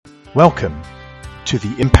Welcome to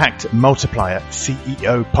the Impact Multiplier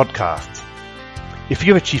CEO podcast. If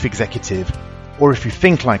you're a chief executive, or if you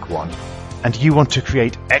think like one, and you want to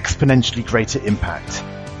create exponentially greater impact,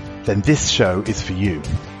 then this show is for you.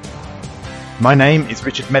 My name is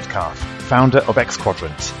Richard Metcalf, founder of X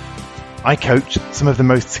Quadrant. I coach some of the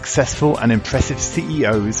most successful and impressive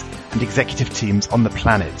CEOs and executive teams on the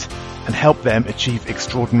planet and help them achieve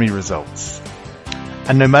extraordinary results.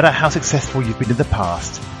 And no matter how successful you've been in the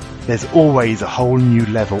past, there's always a whole new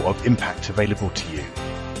level of impact available to you.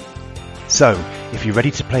 So, if you're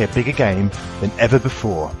ready to play a bigger game than ever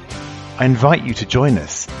before, I invite you to join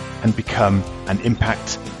us and become an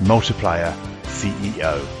Impact Multiplier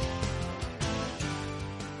CEO.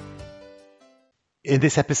 In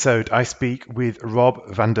this episode, I speak with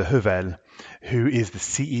Rob van der Heuvel, who is the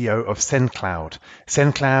CEO of Sendcloud.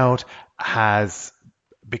 Sendcloud has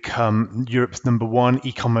become Europe's number one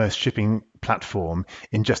e-commerce shipping platform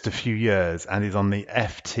in just a few years and is on the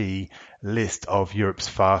FT list of Europe's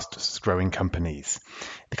fastest growing companies.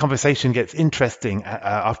 The conversation gets interesting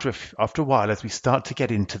after a while as we start to get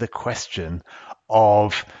into the question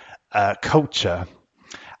of culture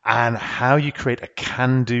and how you create a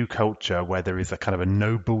can-do culture where there is a kind of a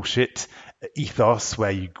no bullshit ethos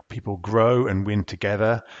where people grow and win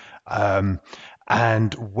together,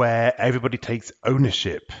 and where everybody takes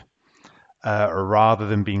ownership rather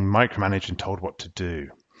than being micromanaged and told what to do.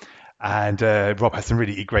 And Rob has some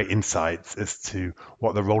really great insights as to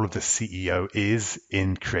what the role of the CEO is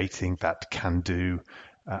in creating that can-do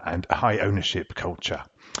and high ownership culture.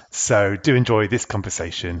 So do enjoy this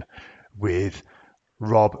conversation with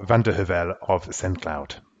Rob van der Heuvel of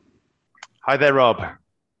Sendcloud. Hi there, Rob.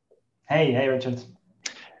 Hey, Richard.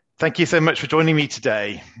 Thank you so much for joining me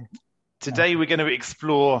today. Today, we're going to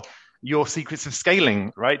explore your secrets of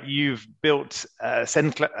scaling, right? You've built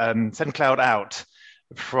Sendcloud out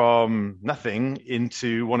from nothing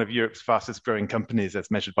into one of Europe's fastest growing companies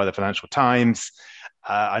as measured by the Financial Times.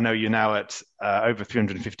 I know you're now at over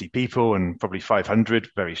 350 people and probably 500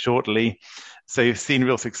 very shortly. So you've seen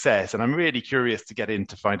real success, and I'm really curious to get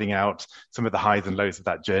into finding out some of the highs and lows of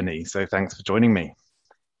that journey. So thanks for joining me.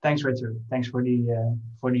 Thanks, Richard. Thanks for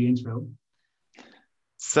the intro.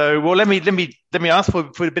 So, well, let me ask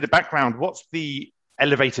for a bit of background. What's the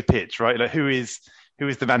elevator pitch, right? Like, who is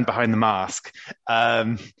the man behind the mask?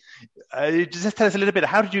 Just tell us a little bit.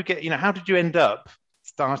 How did you end up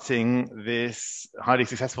starting this highly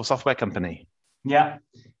successful software company? Yeah,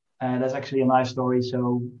 that's actually a nice story.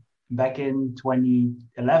 So back in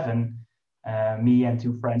 2011, me and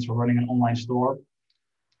two friends were running an online store.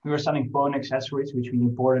 We were selling phone accessories, which we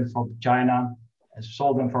imported from China, and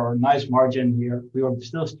sold them for a nice margin here. We were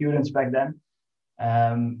still students back then.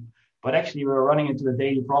 But actually, we were running into a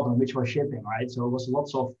daily problem, which was shipping, right? So it was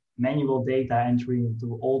lots of manual data entry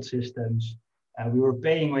into old systems. We were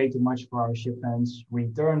paying way too much for our shipments.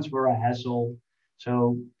 Returns were a hassle.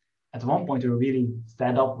 So at one point, we were really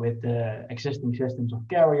fed up with the existing systems of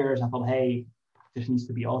carriers. I thought, hey, this needs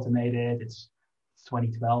to be automated. It's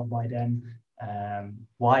 2012 by then.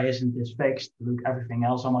 Why isn't this fixed? Look, everything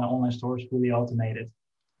else on my online store is fully automated.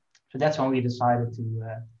 So that's when we decided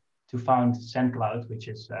to found Sendcloud, which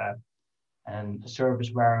is a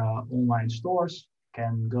service where online stores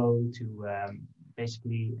can go to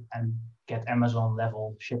basically and get Amazon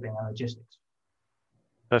level shipping and logistics.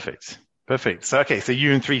 Perfect. So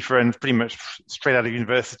you and three friends, pretty much straight out of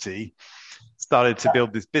university, started to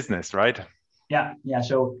build this business, right? Yeah.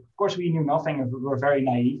 So of course we knew nothing. We were very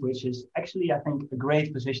naive, which is actually, I think, a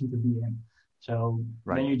great position to be in. So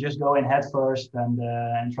Then you just go in head first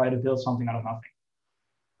and try to build something out of nothing.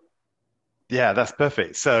 Yeah, that's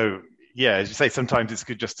perfect. So yeah, as you say, sometimes it's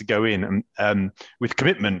good just to go in and with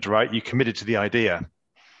commitment, right? You committed to the idea.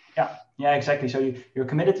 Yeah, exactly. So you're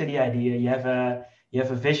committed to the idea. You have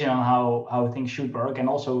a vision on how things should work, and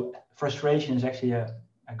also frustration is actually a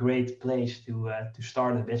great place to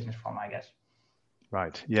start a business from, I guess.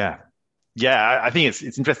 Right. Yeah. I think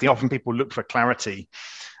it's interesting. Often people look for clarity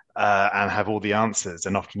and have all the answers,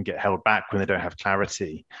 and often get held back when they don't have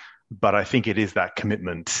clarity. But I think it is that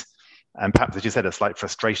commitment, and perhaps, as you said, a slight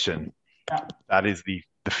frustration. Yeah. That is the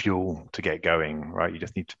fuel to get going, right? You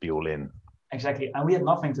just need to be all in. Exactly. And we had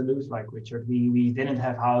nothing to lose, like Richard. We didn't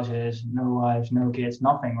have houses, no wives, no kids,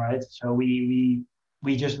 nothing, right? So we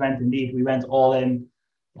just we went all in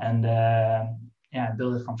and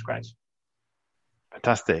built it from scratch.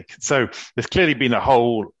 Fantastic. So there's clearly been a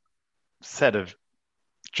whole set of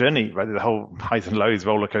journey, right? The whole highs and lows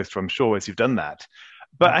roller coaster, I'm sure, as you've done that.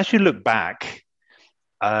 But as you look back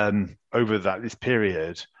over this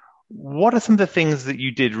period, what are some of the things that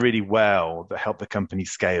you did really well that helped the company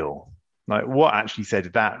scale? Like what actually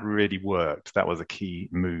said that really worked? That was a key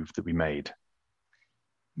move that we made.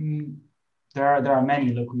 Mm, there are many.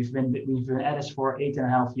 Look, we've been at this for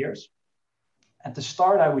 8.5 years. At the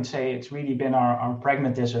start, I would say it's really been our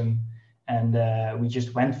pragmatism, and we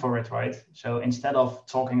just went for it, right? So instead of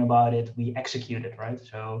talking about it, we executed, right?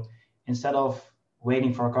 So instead of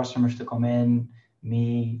waiting for our customers to come in,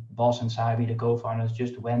 me, boss, and Sabi, the co-founders,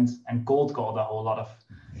 just went and cold called a whole lot of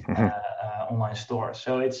online stores.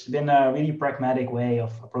 So it's been a really pragmatic way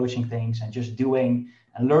of approaching things and just doing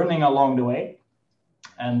and learning along the way.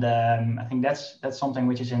 And I think that's something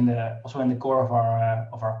which is also in the core of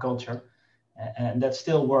our culture, and that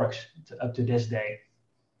still works up to this day.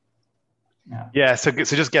 Yeah, Yeah, so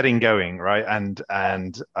just getting going, right? And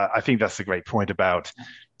I think that's a great point about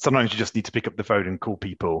sometimes you just need to pick up the phone and call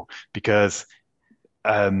people because,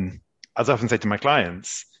 as I often say to my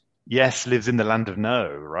clients, yes lives in the land of no,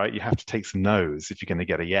 right? You have to take some no's if you're going to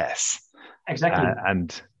get a yes, exactly.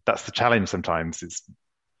 and that's the challenge sometimes. Is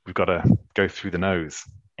we've got to go through the no's.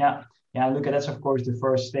 Yeah, yeah. Look, that's of course the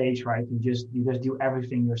first stage, right? You just do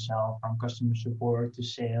everything yourself, from customer support to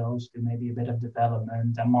sales to maybe a bit of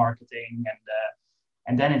development and marketing,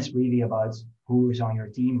 and then it's really about who is on your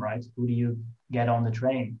team, right? Who do you get on the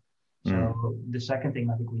train? Mm. So the second thing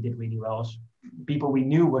I think we did really well is people we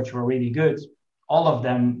knew which were really good. All of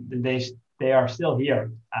them, they are still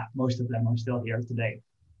here. Most of them are still here today.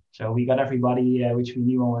 So we got everybody which we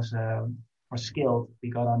knew was skilled. We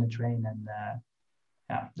got on the train, and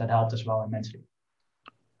yeah, that helped as well immensely.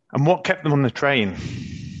 And what kept them on the train?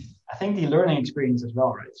 I think the learning experience as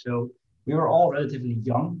well, right? So we were all relatively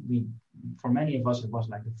young. For many of us, it was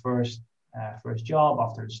like the first job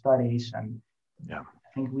after the studies, and Yeah. I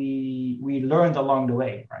think we learned along the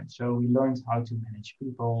way, right? So we learned how to manage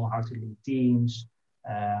people, how to lead teams,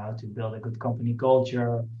 how to build a good company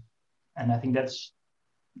culture, and I think that's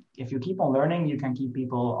if you keep on learning, you can keep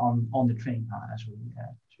people on the train, as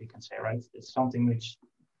we can say, right? It's something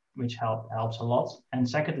which helps a lot. And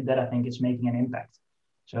second to that, I think it's making an impact.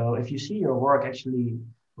 So if you see your work actually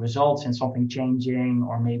results in something changing,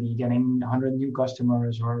 or maybe getting 100 new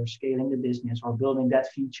customers, or scaling the business, or building that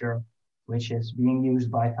feature, which is being used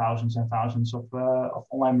by thousands and thousands of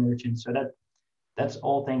online merchants. So that's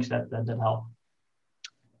all things that help.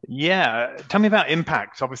 Yeah. Tell me about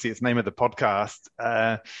impact. Obviously, it's the name of the podcast.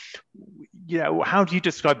 How do you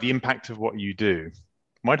describe the impact of what you do?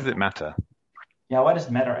 Why does it matter? Yeah, why does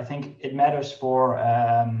it matter? I think it matters for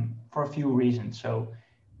a few reasons. So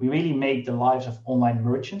we really make the lives of online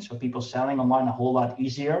merchants, so people selling online, a whole lot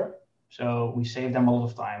easier. So we save them a lot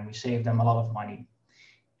of time, we save them a lot of money.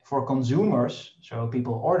 For consumers, so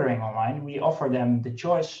people ordering online, we offer them the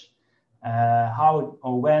choice how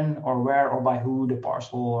or when or where or by who the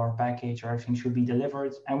parcel or package or everything should be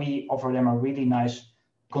delivered, and we offer them a really nice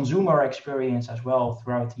consumer experience as well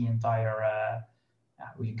throughout the entire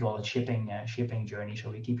we call it shipping journey. So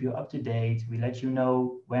we keep you up to date. We let you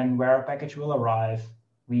know when where a package will arrive.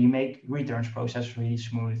 We make returns process really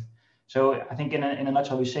smooth. So I think in a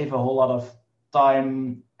nutshell, we save a whole lot of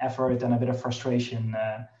time, effort, and a bit of frustration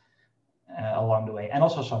along the way, and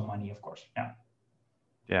also some money, of course. Yeah.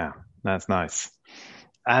 Yeah, that's nice.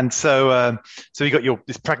 And so you got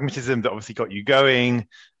this pragmatism that obviously got you going,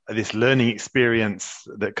 this learning experience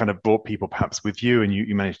that kind of brought people perhaps with you, and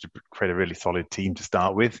you managed to create a really solid team to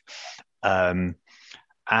start with. Um,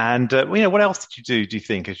 what else did you do? Do you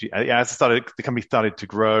think the company started to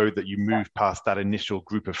grow, that you Yeah. moved past that initial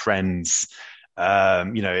group of friends,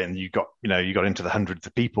 and you got into the hundreds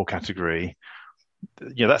of people category.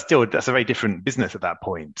 That's a very different business at that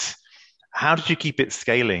point. How did you keep it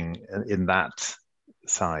scaling in that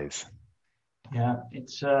size? Yeah,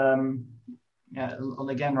 it's yeah, and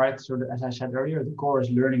again, right? So as I said earlier, the core is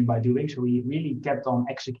learning by doing. So we really kept on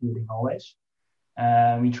executing always.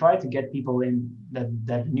 We tried to get people in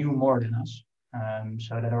that knew more than us,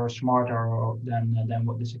 so that are smarter than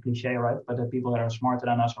what is a cliche, right? But the people that are smarter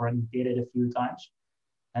than us already did it a few times.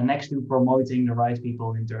 And next to promoting the right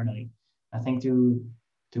people internally, I think to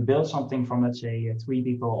build something from, let's say, 3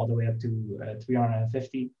 people all the way up to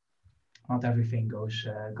 350, not everything goes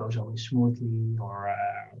always smoothly. Or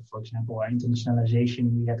for example, our internationalization,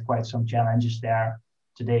 we had quite some challenges there.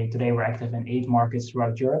 Today we're active in 8 markets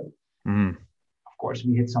throughout Europe. Mm. Of course,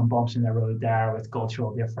 we hit some bumps in the road there with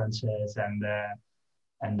cultural differences,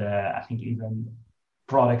 and I think even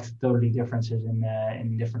product totally differences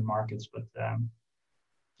in different markets. But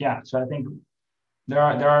yeah, so I think there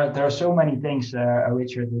are so many things,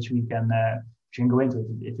 Richard, which we can go into.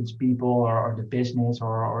 If it's people, or the business,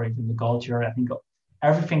 or even the culture, I think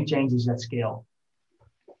everything changes at scale.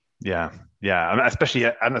 Yeah, yeah, and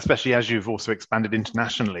especially as you've also expanded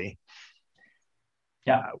internationally.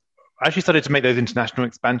 Yeah. As you started to make those international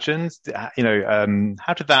expansions,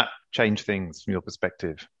 how did that change things from your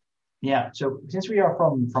perspective? Yeah. So since we are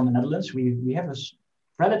from the Netherlands, we have a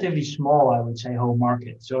relatively small, I would say, home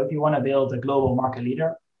market. So if you want to build a global market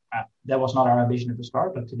leader, that was not our ambition at the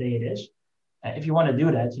start, but today it is. If you want to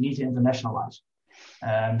do that, you need to internationalize.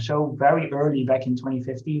 So very early back in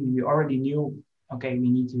 2015, we already knew, okay, we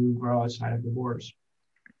need to grow outside of the borders.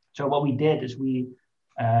 So what we did is we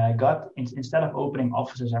instead of opening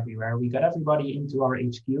offices everywhere, we got everybody into our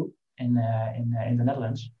HQ in the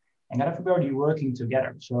Netherlands and got everybody working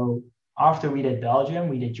together. So after we did Belgium,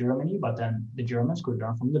 we did Germany, but then the Germans could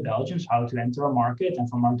learn from the Belgians how to enter a market, and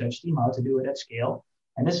from our Dutch team how to do it at scale.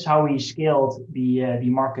 And this is how we scaled the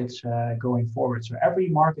markets going forward. So every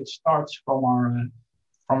market starts from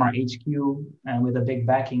our HQ and with a big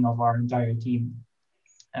backing of our entire team.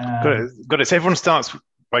 Got it. Got it. So everyone starts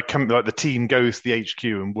by coming, like the team goes to the HQ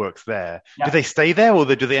and works there. Yeah. Do they stay there, or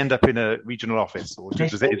do they end up in a regional office? Or They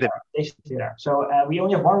stay there. So we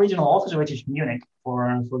only have one regional office, which is Munich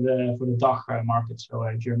for the DACH market. So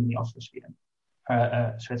Germany, Austria,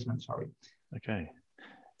 Sweden, Switzerland. Sorry. Okay.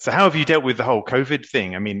 So how have you dealt with the whole COVID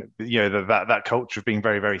thing? I mean, that culture of being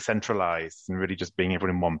very, very centralized and really just being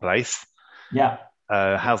everyone in one place. Yeah.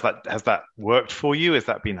 Has that worked for you? Has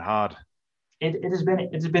that been hard?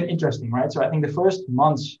 It's been interesting, right? So I think the first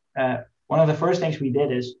months, one of the first things we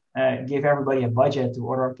did is give everybody a budget to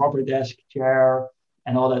order a proper desk, chair,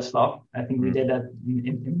 and all that stuff. I think we did that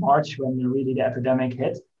in March when really the epidemic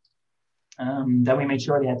hit. Then we made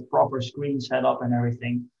sure they had proper screen set up and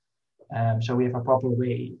everything. So we have a proper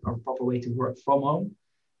way to work from home.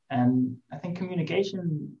 And I think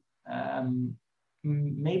communication,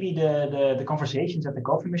 maybe the conversations at the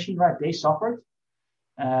coffee machine, right? They suffered.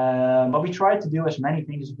 But we tried to do as many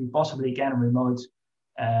things as we possibly can remote,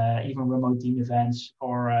 even remote team events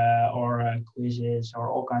or quizzes or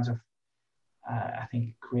all kinds of, I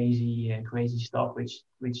think, crazy stuff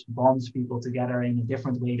which bonds people together in a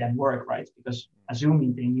different way than work, right? Because a Zoom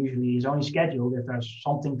meeting usually is only scheduled if there's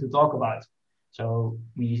something to talk about. So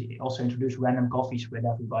we also introduce random coffees with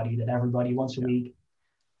everybody, that everybody once a week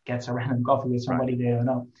gets a random coffee with somebody they don't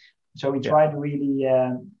know. So we try to really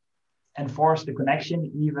enforce the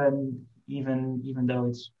connection, even though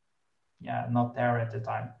it's not there at the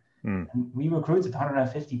time. And we recruited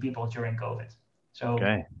 150 people during COVID. So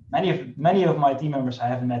many of my team members I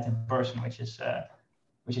haven't met in person, which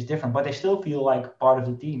is different, but they still feel like part of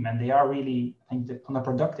the team, and they are really, I think, on the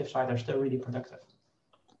productive side, they're still really productive.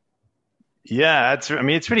 Yeah, it's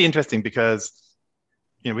really interesting because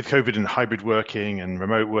with COVID and hybrid working and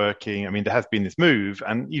remote working, I mean, there has been this move,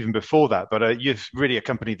 and even before that, but you're really a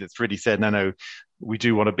company that's really said, no, we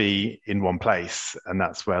do want to be in one place, and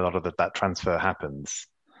that's where a lot of that transfer happens.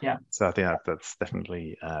 Yeah. So I think that's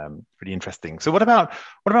definitely pretty interesting. So what about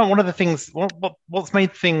one of the things? What's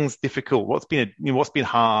made things difficult? What's been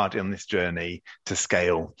hard on this journey to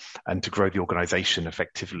scale and to grow the organization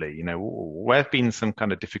effectively? Where have been some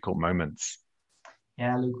kind of difficult moments?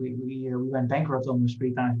 Yeah, look, we went bankrupt almost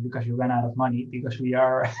 3 times because we ran out of money, because we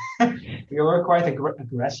were quite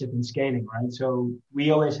aggressive in scaling, right? So we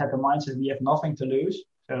always had the mindset we have nothing to lose.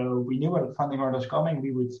 So we knew when the funding round was coming,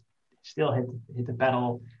 we would still hit the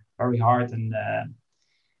pedal very hard and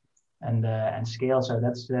scale. So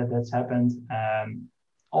that's happened.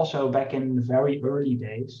 Also back in the very early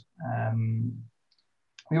days,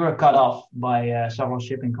 we were cut off by several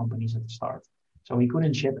shipping companies at the start. So we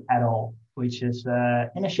couldn't ship at all, which is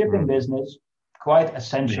in a shipping business quite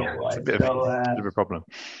essential, right? It's a bit of a problem.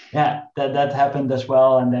 Yeah, that happened as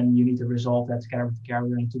well, and then you need to resolve that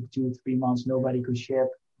carrier. It took 2-3 months. Nobody could ship,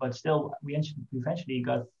 but still, we eventually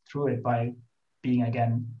got through it by being,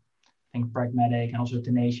 again, I think, pragmatic and also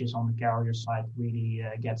tenacious on the carrier side. Really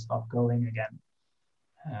get stuff going again.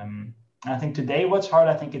 I think today, what's hard,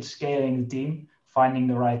 I think, it's scaling the team, finding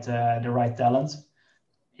the right talent.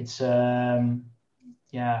 It's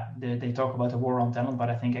they talk about the war on talent, but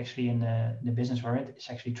I think actually in the business we're in, it's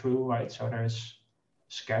actually true, right? So there's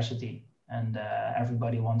scarcity, and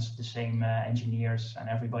everybody wants the same engineers, and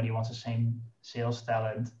everybody wants the same sales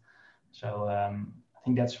talent. So I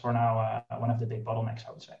think that's for now one of the big bottlenecks,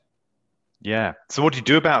 I would say. Yeah. So what do you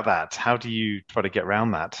do about that? How do you try to get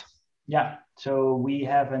around that? Yeah. So we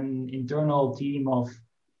have an internal team of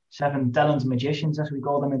 7 talent magicians, as we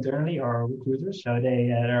call them internally, or recruiters. So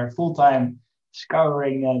they're full-time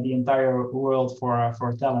scouring the entire world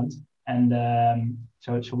for talent. And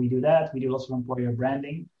so we do that. We do lots of employer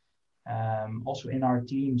branding. Also in our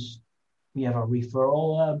teams, we have a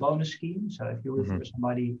referral bonus scheme. So if you refer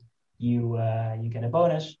somebody, you get a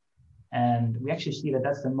bonus. And we actually see that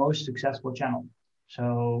that's the most successful channel. So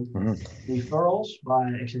Mhm. referrals by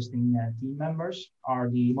existing team members are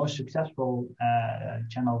the most successful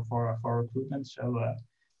channel for recruitment. So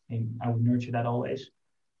I would nurture that always.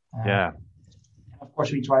 Yeah. Of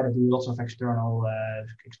course, we try to do lots of external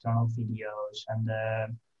videos, and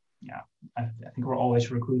yeah, I think we're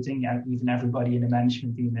always recruiting, and even everybody in the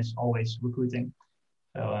management team is always recruiting.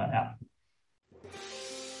 So yeah.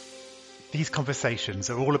 These conversations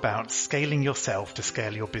are all about scaling yourself to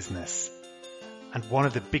scale your business. And one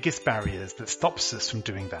of the biggest barriers that stops us from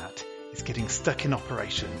doing that is getting stuck in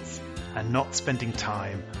operations and not spending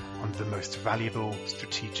time on the most valuable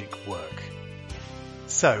strategic work.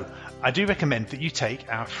 So, I do recommend that you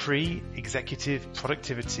take our free executive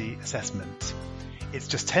productivity assessment. It's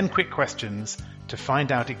just 10 quick questions to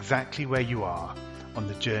find out exactly where you are on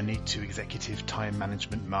the journey to executive time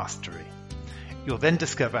management mastery. You'll then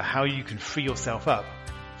discover how you can free yourself up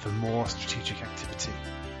for more strategic activity.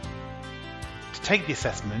 To take the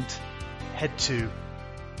assessment, head to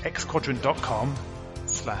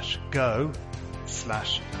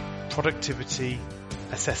xquadrant.com/go/productivity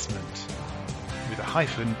assessment with a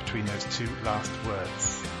hyphen between those two last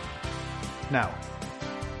words. Now,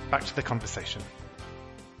 back to the conversation.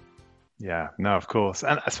 Yeah, no, of course.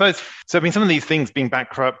 And I suppose, so I mean, some of these things being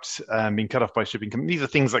bankrupt, being cut off by shipping companies, these are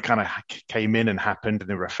things that kind of came in and happened and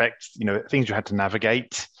there were effects, things you had to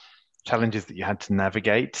navigate, challenges that you had to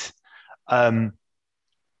navigate. But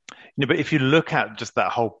if you look at just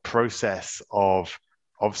that whole process of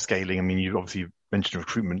scaling, I mean, you obviously mentioned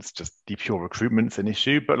recruitment's just the pure recruitment's an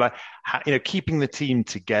issue, but like, keeping the team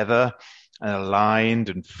together and aligned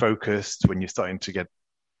and focused when you're starting to get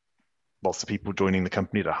lots of people joining the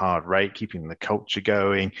company at a hard rate, keeping the culture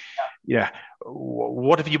going. Yeah.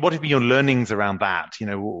 What have been your learnings around that?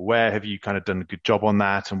 Where have you kind of done a good job on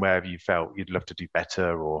that, and where have you felt you'd love to do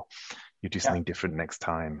better, or you do something different next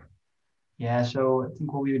time? Yeah, so I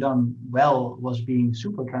think what we've done well was being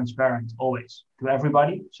super transparent always to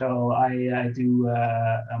everybody. So I do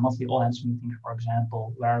a monthly all hands meeting, for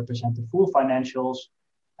example, where I present the full financials,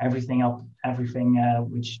 everything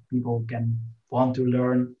which people can want to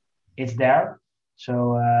learn. It's there.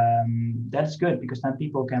 So that's good, because then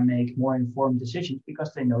people can make more informed decisions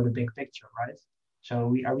because they know the big picture, right?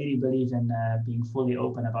 So I really believe in being fully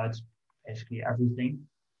open about basically everything.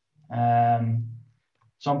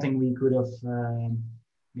 Something we could have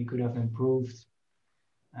improved.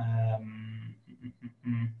 Um,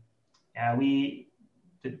 yeah,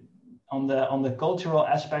 on the cultural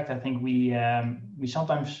aspect, I think we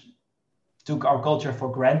sometimes took our culture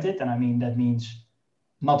for granted, and I mean that means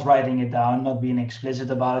not writing it down, not being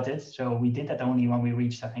explicit about it. So we did that only when we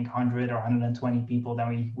reached, I think, 100 or 120 people.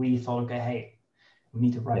 Then we thought, okay, hey, we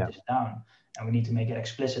need to write this down, and we need to make it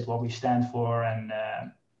explicit what we stand for. And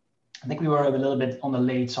I think we were a little bit on the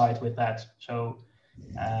late side with that. So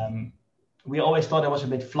we always thought it was a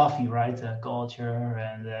bit fluffy, right? Culture,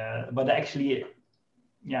 and but actually,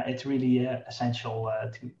 yeah, it's really essential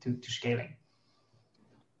to scaling.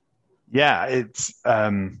 Yeah, it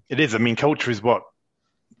is. I mean, culture is what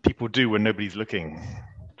people do when nobody's looking,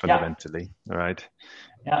 fundamentally, right?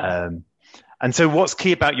 Yeah. And so, what's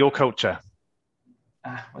key about your culture?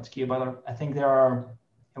 What's key about I think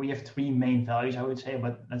we have three main values, I would say,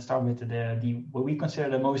 but let's start with the what we consider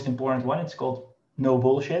the most important one. It's called no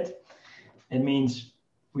bullshit. It means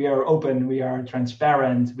we are open, we are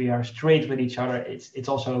transparent, we are straight with each other. It's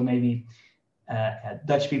also maybe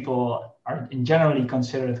Dutch people are in generally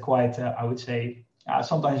considered quite, I would say,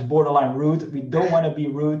 sometimes borderline rude. We don't want to be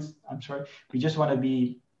rude. I'm sorry. We just want to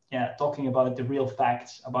be talking about the real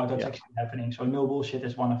facts about what's actually happening. So no bullshit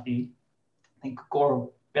is one of the, I think,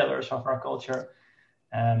 core pillars of our culture.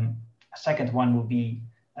 A second one would be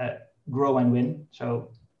grow and win.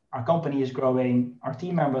 So our company is growing, our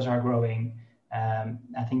team members are growing.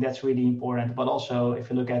 I think that's really important. But also, if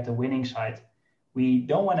you look at the winning side, we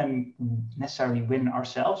don't want to necessarily win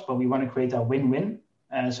ourselves, but we want to create a win-win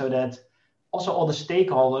so that also all the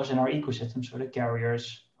stakeholders in our ecosystem, so the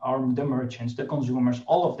carriers, the merchants, the consumers,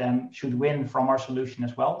 all of them should win from our solution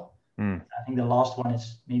as well. I think the last one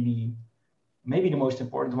is maybe the most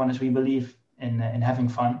important one, is we believe in having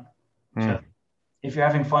fun. So if you're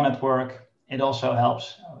having fun at work, it also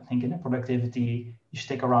helps. I think in the productivity, you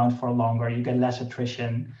stick around for longer, you get less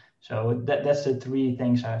attrition. So that's the three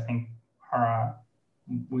things I think are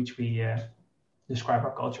which we describe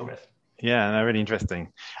our culture with. Yeah, no, really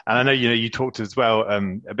interesting. And I know you talked as well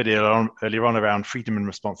a bit earlier on around freedom and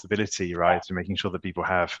responsibility, right, and making sure that people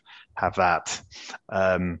have that.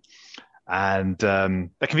 And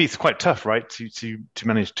that can be quite tough, right, to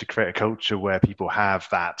manage to create a culture where people have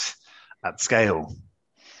that at scale.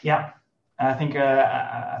 Yeah, I think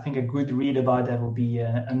a good read about that would be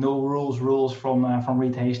No Rules from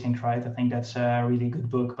Reed Hastings, right? I think that's a really good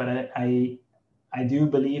book. But I do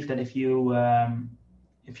believe that if you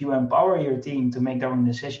empower your team to make their own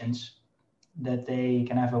decisions, that they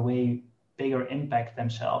can have a way bigger impact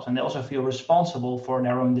themselves, and they also feel responsible for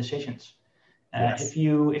their own decisions. Yes. If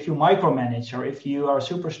you micromanage, or if you are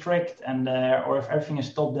super strict, and or if everything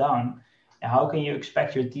is top down, how can you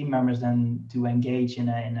expect your team members then to engage in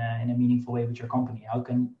a meaningful way with your company? How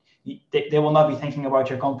can they will not be thinking about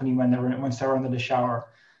your company once they're under the shower.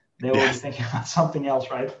 They will be Yes. thinking about something else,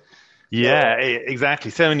 right? So Yeah,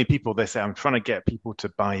 exactly. So many people, they say, I'm trying to get people to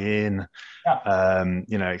buy in,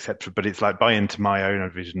 yeah, etc. But it's like buy into my own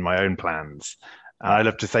vision, my own plans. And I yeah,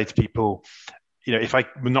 love to say to people, if I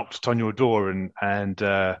knocked on your door and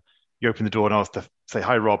you open the door and asked to say,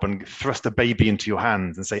 hi, Rob, and thrust a baby into your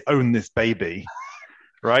hands and say, own this baby,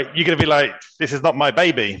 right? You're going to be like, this is not my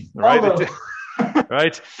baby, hell right? no.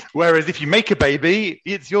 Right? Whereas if you make a baby,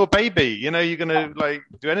 it's your baby. You're going to like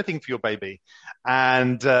do anything for your baby,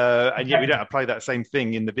 and yet we don't Exactly. apply that same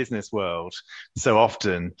thing in the business world so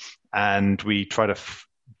often, and we try to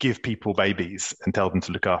give people babies and tell them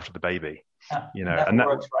to look after the baby. Yeah, it never And that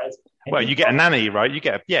works, right? And well, even you get a nanny, right? You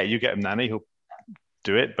get a nanny who'll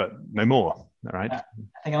do it, but no more, right? I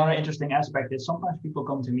think another interesting aspect is sometimes people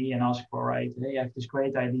come to me and ask for, right, hey, I have this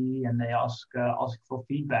great idea, and they ask for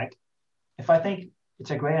feedback. If I think it's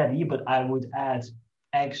a great idea, but I would add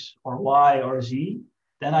X or Y or Z,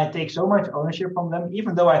 then I take so much ownership from them.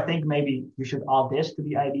 Even though I think maybe you should add this to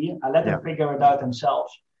the idea, I let Yeah. them figure it out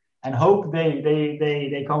themselves, and hope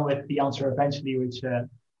they come with the answer eventually.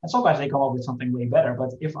 And sometimes they come up with something way better.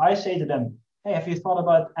 But if I say to them, hey, have you thought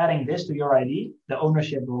about adding this to your ID? The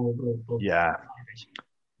ownership will Yeah.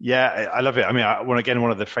 Yeah, I love it. I mean,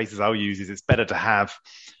 one of the phrases I'll use is it's better to have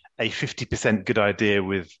a 50% good idea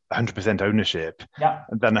with 100% ownership yeah,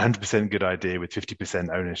 than a 100% good idea with 50%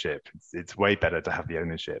 ownership. It's way better to have the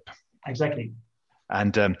ownership. exactly.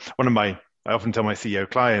 And I often tell my CEO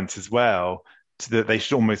clients as well that they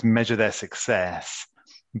should almost measure their success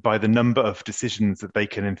by the number of decisions that they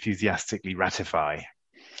can enthusiastically ratify.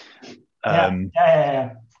 Yeah, Um, yeah, yeah, yeah.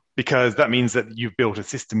 because that means that you've built a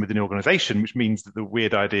system within an organization, which means that the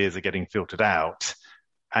weird ideas are getting filtered out.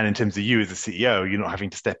 And in terms of you as a CEO, you're not having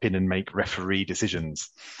to step in and make referee decisions.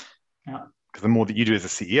 Yeah. Because the more that you do as a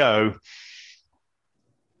CEO,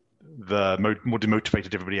 the more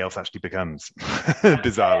demotivated everybody else actually becomes,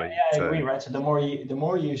 bizarrely. I So agree, right? So the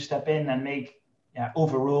more you step in and make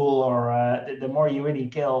overrule, or the more you really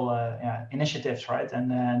kill initiatives, right? And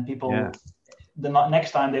then yeah, people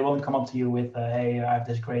next time they won't come up to you with hey, I have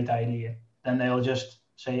this great idea. Then they'll just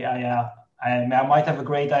say, yeah, I might have a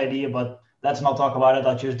great idea, but let's not talk about it.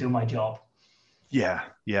 I'll just do my job. yeah,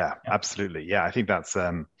 Yeah, absolutely. Yeah, I think that's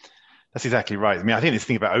exactly right. I mean, I think this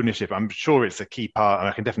thing about ownership, I'm sure it's a key part, and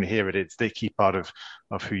I can definitely hear it. It's the key part of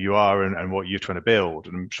who you are and what you're trying to build.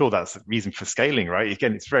 And I'm sure that's the reason for scaling, right?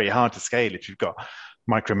 Again, it's very hard to scale if you've got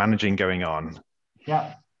micromanaging going on.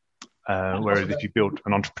 yeah. And also Whereas if you build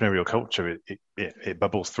an entrepreneurial culture, it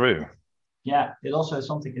bubbles through. yeah, it also is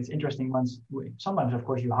something that's interesting once sometimes, of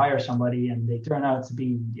course, you hire somebody and they turn out to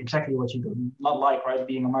be exactly what you do not like, right?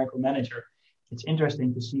 Being a micromanager. It's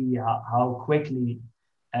interesting to see how quickly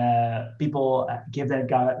people give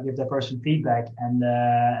that person feedback, and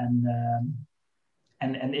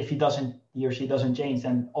if he or she doesn't change,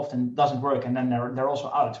 then often doesn't work, and then they're also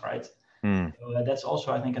out, right? Hmm. So that's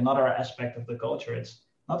also, I think, another aspect of the culture. It's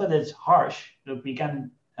not that it's harsh. Look, we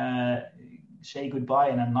can say goodbye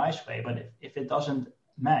in a nice way, but if it doesn't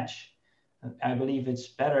match, I believe it's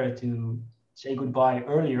better to say goodbye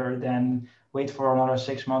earlier than wait for another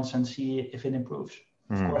 6 months and see if it improves.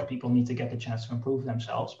 Of Hmm. course, people need to get the chance to improve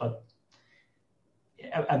themselves, but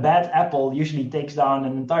a bad apple usually takes down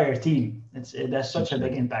an entire team. It has such a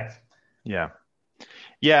big impact. Yeah.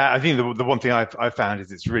 Yeah, I think the one thing I've found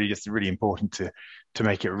is it's really important to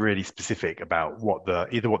make it really specific about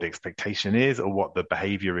either what the expectation is or what the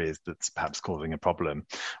behavior is that's perhaps causing a problem.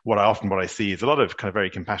 What I see is a lot of kind of very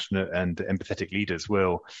compassionate and empathetic leaders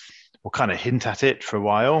will kind of hint at it for a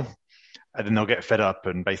while, and then they'll get fed up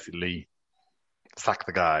and basically sack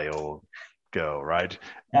the guy or girl, right?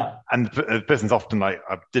 Yeah, And the person's often like,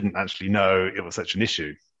 I didn't actually know it was such an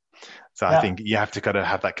issue. So I yeah, think you have to kind of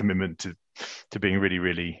have that commitment to being really,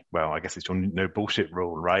 really, well, I guess it's your no bullshit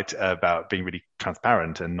rule, right? About being really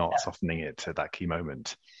transparent and not softening it at that key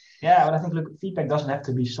moment. yeah. But I think, look, feedback doesn't have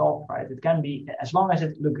to be soft, right? It can be, as long as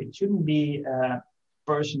it shouldn't be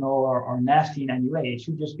personal or nasty in any way. It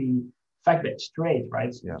should just be fact-based, straight,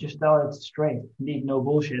 right? Yeah. Just tell it straight. Indeed, no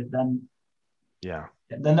bullshit. Then Yeah.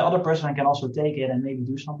 then the other person can also take it and maybe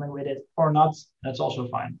do something with it or not. That's also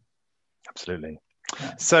fine. Absolutely.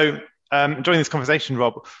 Yeah. So, during this conversation,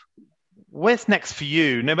 Rob, where's next for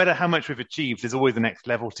you? No matter how much we've achieved, there's always the next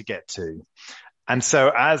level to get to. And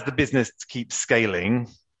so as the business keeps scaling,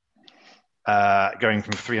 going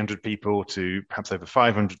from 300 people to perhaps over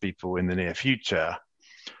 500 people in the near future,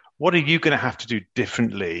 what are you going to have to do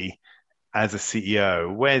differently as a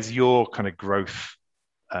CEO? Where's your kind of growth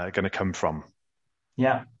going to come from?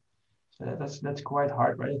 Yeah, so that's quite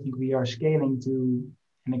hard, right? I think we are scaling to,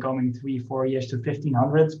 in the coming 3-4 years, to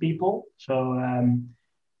 1,500 people. So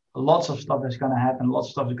lots of stuff is going to happen. Lots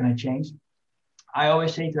of stuff is going to change. I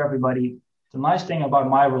always say to everybody, the nice thing about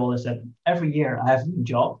my role is that every year I have a new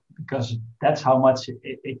job, because that's how much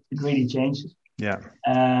it really changes. Yeah.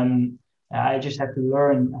 I just have to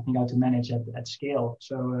learn, I think, how to manage at scale.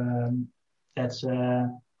 So that's, of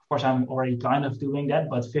course, I'm already kind of doing that,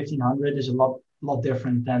 but 1,500 is a lot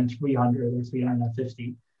different than 300 or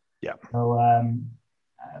 350. Yeah. So I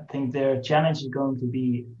think their challenge is going to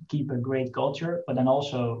be keep a great culture, but then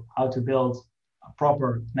also how to build a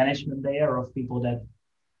proper management layer of people that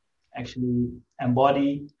actually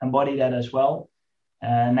embody that as well.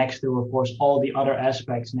 Next to, of course, all the other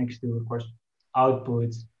aspects, next to, of course,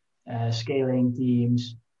 output, scaling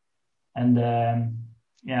teams, and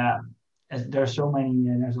there's so many.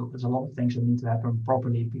 There's a lot of things that need to happen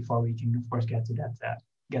properly before we can, of course, get to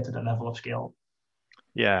that level of scale.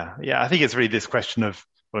 Yeah. I think it's really this question of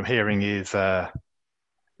what I'm hearing is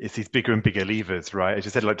these bigger and bigger levers, right? As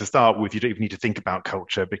you said, like to start with, you don't even need to think about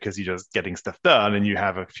culture because you're just getting stuff done and you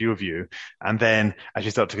have a few of you. And then as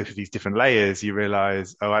you start to go through these different layers, you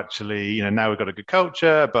realize, oh, actually, now we've got a good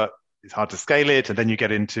culture, but it's hard to scale it. And then you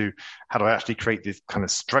get into how do I actually create these kind of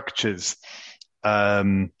structures,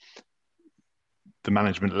 the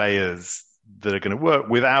management layers that are going to work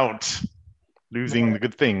without losing the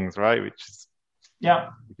good things, right? Which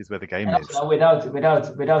is where the game is. Without the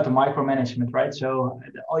micromanagement, right? So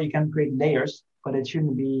you can create layers, but it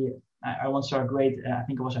shouldn't be. I once saw a great, I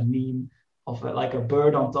think it was a meme of like a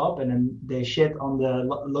bird on top, and then they shit on the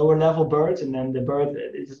lower level birds, and then the bird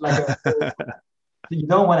is like you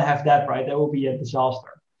don't want to have that, right? That will be a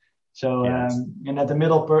disaster. So yes. And at the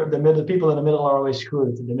middle people in the middle are always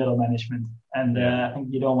screwed, the middle management, and I think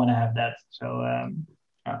you don't want to have that. So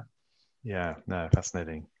yeah, no,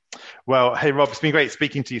 fascinating. Well, hey, Rob, it's been great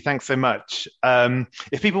speaking to you. Thanks so much.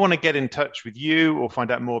 If people want to get in touch with you or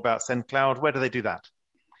find out more about Sendcloud, where do they do that?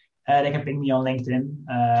 They can ping me on LinkedIn.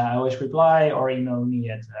 I always reply, or email me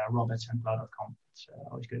at rob@sendcloud.com. It's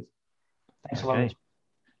always good. Thanks a lot.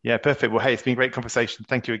 Yeah, perfect. Well, hey, it's been a great conversation.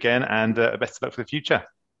 Thank you again, and best of luck for the future.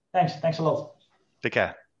 Thanks a lot. Take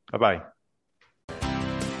care. Bye-bye.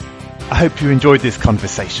 I hope you enjoyed this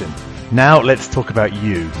conversation. Now let's talk about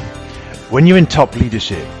you. When you're in top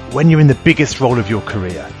leadership, when you're in the biggest role of your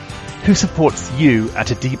career, who supports you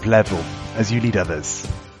at a deep level as you lead others?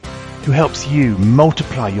 Who helps you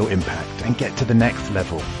multiply your impact and get to the next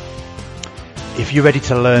level? If you're ready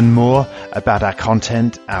to learn more about our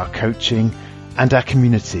content, our coaching, and our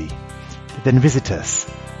community, then visit us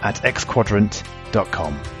at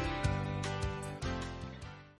xquadrant.com.